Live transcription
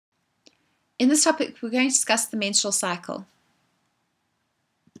In this topic, we're going to discuss the menstrual cycle.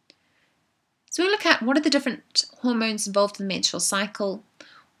 So we'll look at what are the different hormones involved in the menstrual cycle,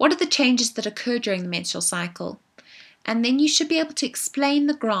 what are the changes that occur during the menstrual cycle, and then you should be able to explain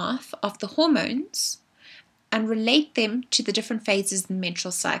the graph of the hormones and relate them to the different phases in the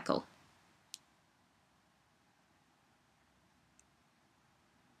menstrual cycle.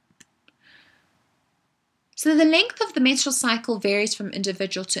 So the length of the menstrual cycle varies from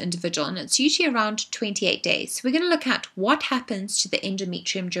individual to individual, and it's usually around 28 days. So we're going to look at what happens to the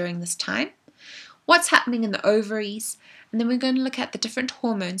endometrium during this time, what's happening in the ovaries, and then we're going to look at the different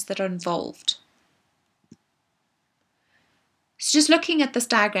hormones that are involved. So just looking at this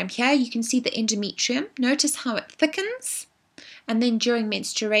diagram here, you can see the endometrium. Notice how it thickens, and then during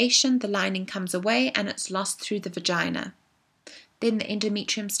menstruation, the lining comes away and it's lost through the vagina. Then the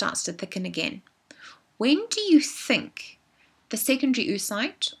endometrium starts to thicken again. When do you think the secondary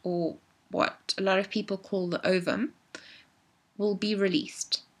oocyte, or what a lot of people call the ovum, will be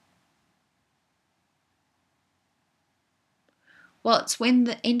released? Well, it's when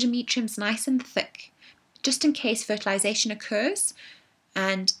the endometrium's nice and thick, just in case fertilization occurs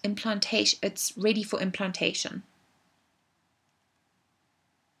and implantation, it's ready for implantation.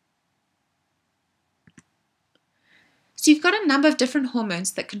 So you've got a number of different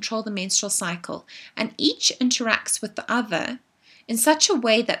hormones that control the menstrual cycle, and each interacts with the other in such a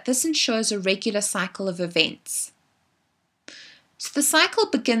way that this ensures a regular cycle of events. So the cycle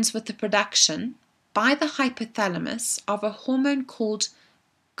begins with the production by the hypothalamus of a hormone called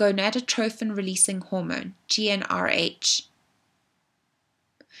gonadotrophin-releasing hormone, GnRH.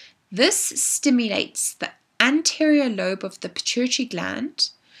 This stimulates the anterior lobe of the pituitary gland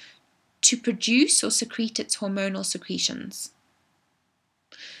to produce or secrete its hormonal secretions.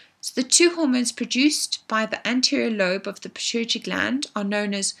 So the two hormones produced by the anterior lobe of the pituitary gland are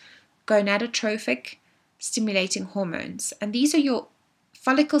known as gonadotrophic stimulating hormones, and these are your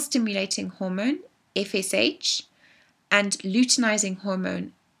follicle stimulating hormone, FSH, and luteinizing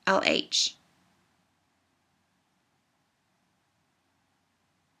hormone, LH.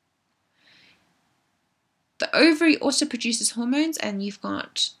 The ovary also produces hormones, and you've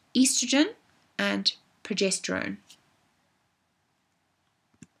got estrogen and progesterone.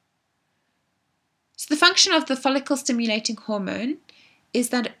 So the function of the follicle stimulating hormone is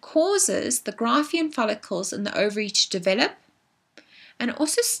that it causes the Graafian follicles in the ovary to develop, and it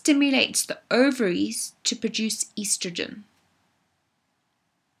also stimulates the ovaries to produce estrogen.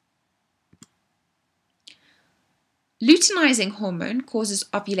 Luteinizing hormone causes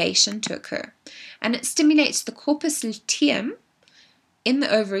ovulation to occur, and it stimulates the corpus luteum in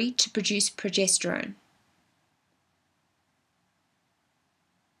the ovary to produce progesterone.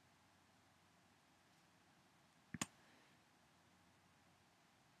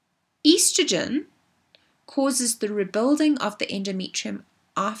 Estrogen causes the rebuilding of the endometrium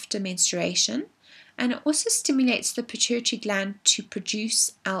after menstruation, and it also stimulates the pituitary gland to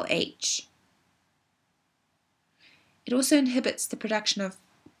produce LH. It also inhibits the production of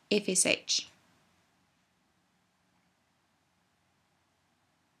FSH.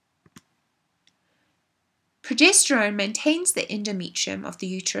 Progesterone maintains the endometrium of the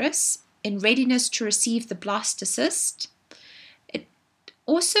uterus in readiness to receive the blastocyst. It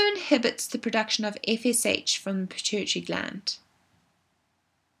also inhibits the production of FSH from the pituitary gland.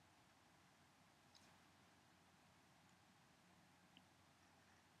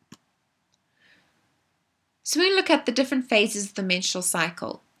 So we look at the different phases of the menstrual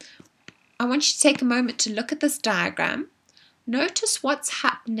cycle. I want you to take a moment to look at this diagram. Notice what's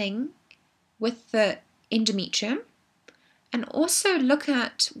happening with the endometrium, and also look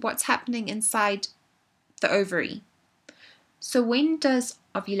at what's happening inside the ovary. So when does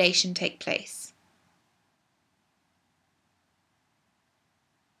ovulation take place?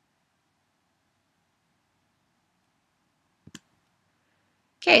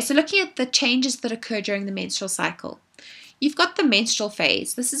 Okay, so looking at the changes that occur during the menstrual cycle. You've got the menstrual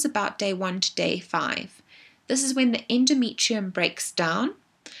phase. This is about day 1 to day 5. This is when the endometrium breaks down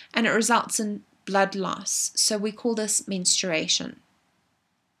and it results in blood loss. So we call this menstruation.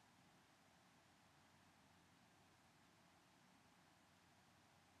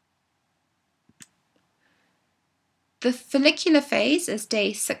 The follicular phase is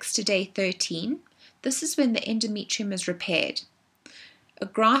day 6 to day 13. This is when the endometrium is repaired. A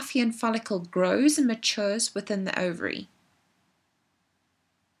Graafian follicle grows and matures within the ovary.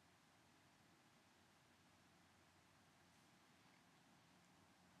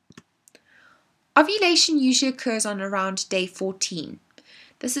 Ovulation usually occurs on around day 14.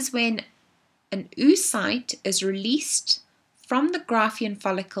 This is when an oocyte is released from the Graafian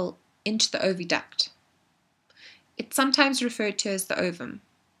follicle into the oviduct. It's sometimes referred to as the ovum.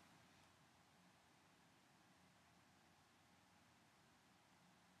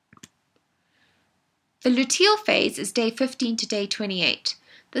 The luteal phase is day 15 to day 28.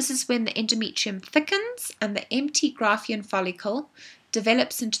 This is when the endometrium thickens and the empty Graafian follicle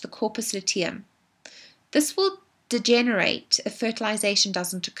develops into the corpus luteum. This will degenerate if fertilization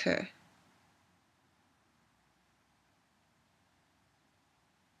doesn't occur.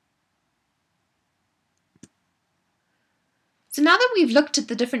 So now that we've looked at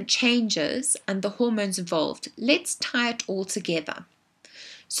the different changes and the hormones involved, let's tie it all together.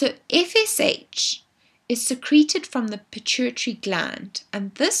 So FSH is secreted from the pituitary gland,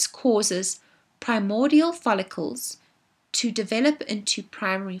 and this causes primordial follicles to develop into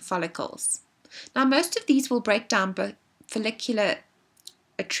primary follicles. Now, most of these will break down follicular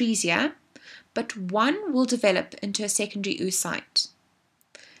atresia, but one will develop into a secondary oocyte.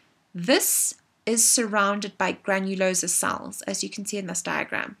 This is surrounded by granulosa cells, as you can see in this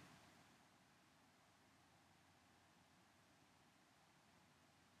diagram.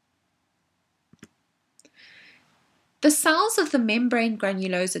 The cells of the membrane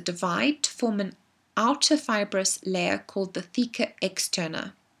granulosa divide to form an outer fibrous layer called the theca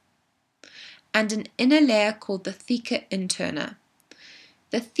externa and an inner layer called the theca interna.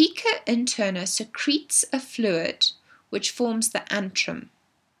 The theca interna secretes a fluid which forms the antrum.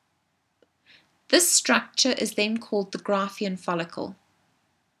 This structure is then called the Graafian follicle.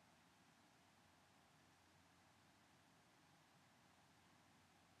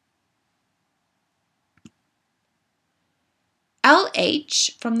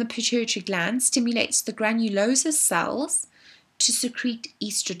 LH from the pituitary gland stimulates the granulosa cells to secrete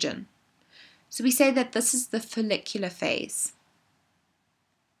estrogen. So we say that this is the follicular phase.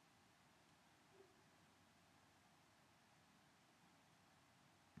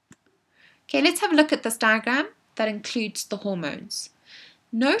 Okay, let's have a look at this diagram that includes the hormones.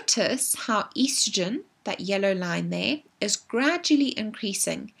 Notice how estrogen, that yellow line there, is gradually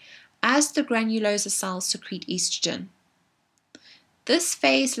increasing as the granulosa cells secrete estrogen. This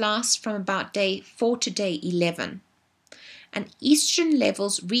phase lasts from about day 4 to day 11, and estrogen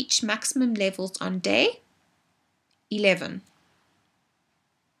levels reach maximum levels on day 11.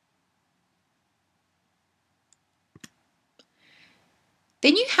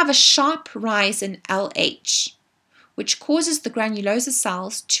 Then you have a sharp rise in LH, which causes the granulosa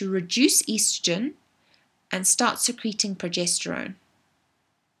cells to reduce estrogen and start secreting progesterone.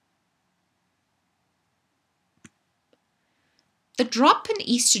 The drop in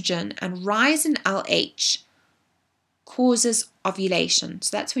estrogen and rise in LH causes ovulation.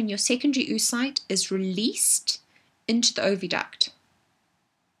 So that's when your secondary oocyte is released into the oviduct.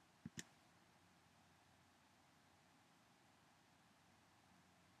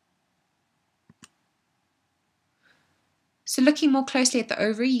 So looking more closely at the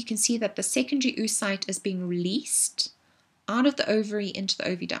ovary, you can see that the secondary oocyte is being released out of the ovary into the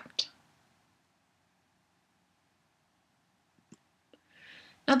oviduct.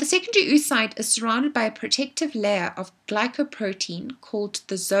 Now, the secondary oocyte is surrounded by a protective layer of glycoprotein called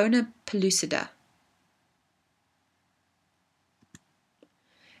the zona pellucida.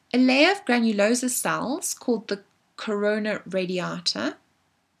 A layer of granulosa cells called the corona radiata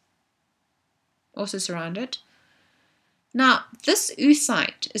also surround it. Now, this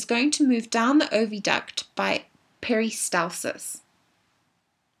oocyte is going to move down the oviduct by peristalsis.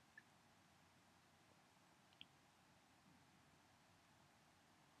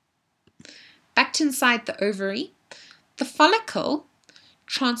 Back to inside the ovary, the follicle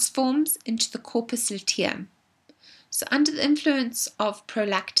transforms into the corpus luteum. So under the influence of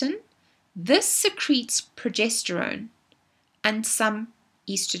prolactin, this secretes progesterone and some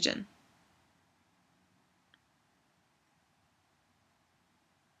estrogen.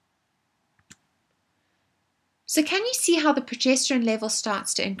 So can you see how the progesterone level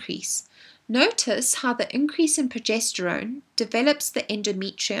starts to increase? Notice how the increase in progesterone develops the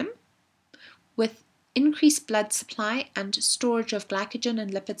endometrium with increased blood supply and storage of glycogen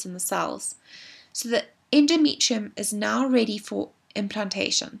and lipids in the cells. So the endometrium is now ready for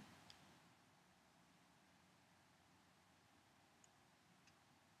implantation.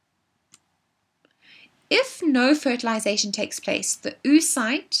 If no fertilization takes place, the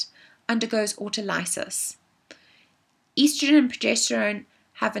oocyte undergoes autolysis. Estrogen and progesterone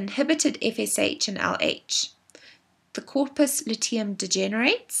have inhibited FSH and LH. The corpus luteum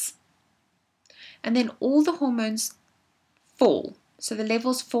degenerates, and then all the hormones fall. So the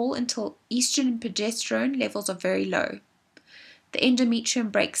levels fall until estrogen and progesterone levels are very low. The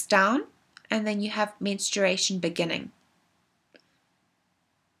endometrium breaks down, and then you have menstruation beginning.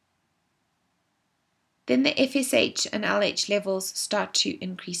 then the FSH and LH levels start to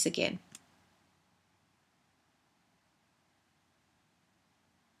increase again.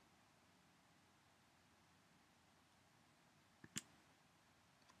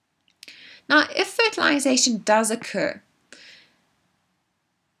 Now, if fertilization does occur,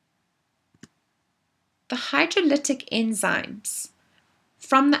 the hydrolytic enzymes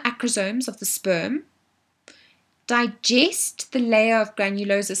from the acrosomes of the sperm digest the layer of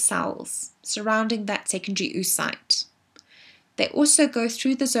granulosa cells surrounding that secondary oocyte. They also go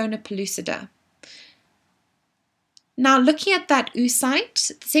through the zona pellucida. Now, looking at that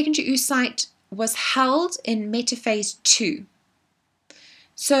oocyte, the secondary oocyte was held in metaphase 2.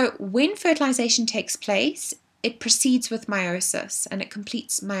 So when fertilization takes place, it proceeds with meiosis and it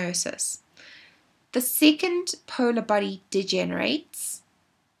completes meiosis. The second polar body degenerates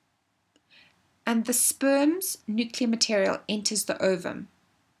and the sperm's nuclear material enters the ovum.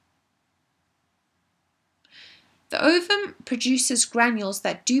 The ovum produces granules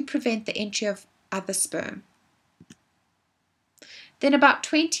that do prevent the entry of other sperm. Then about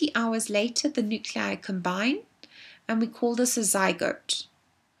 20 hours later, the nuclei combine, and we call this a zygote.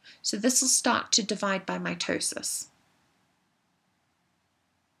 So this will start to divide by mitosis.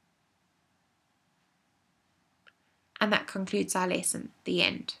 And that concludes our lesson, the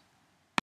end.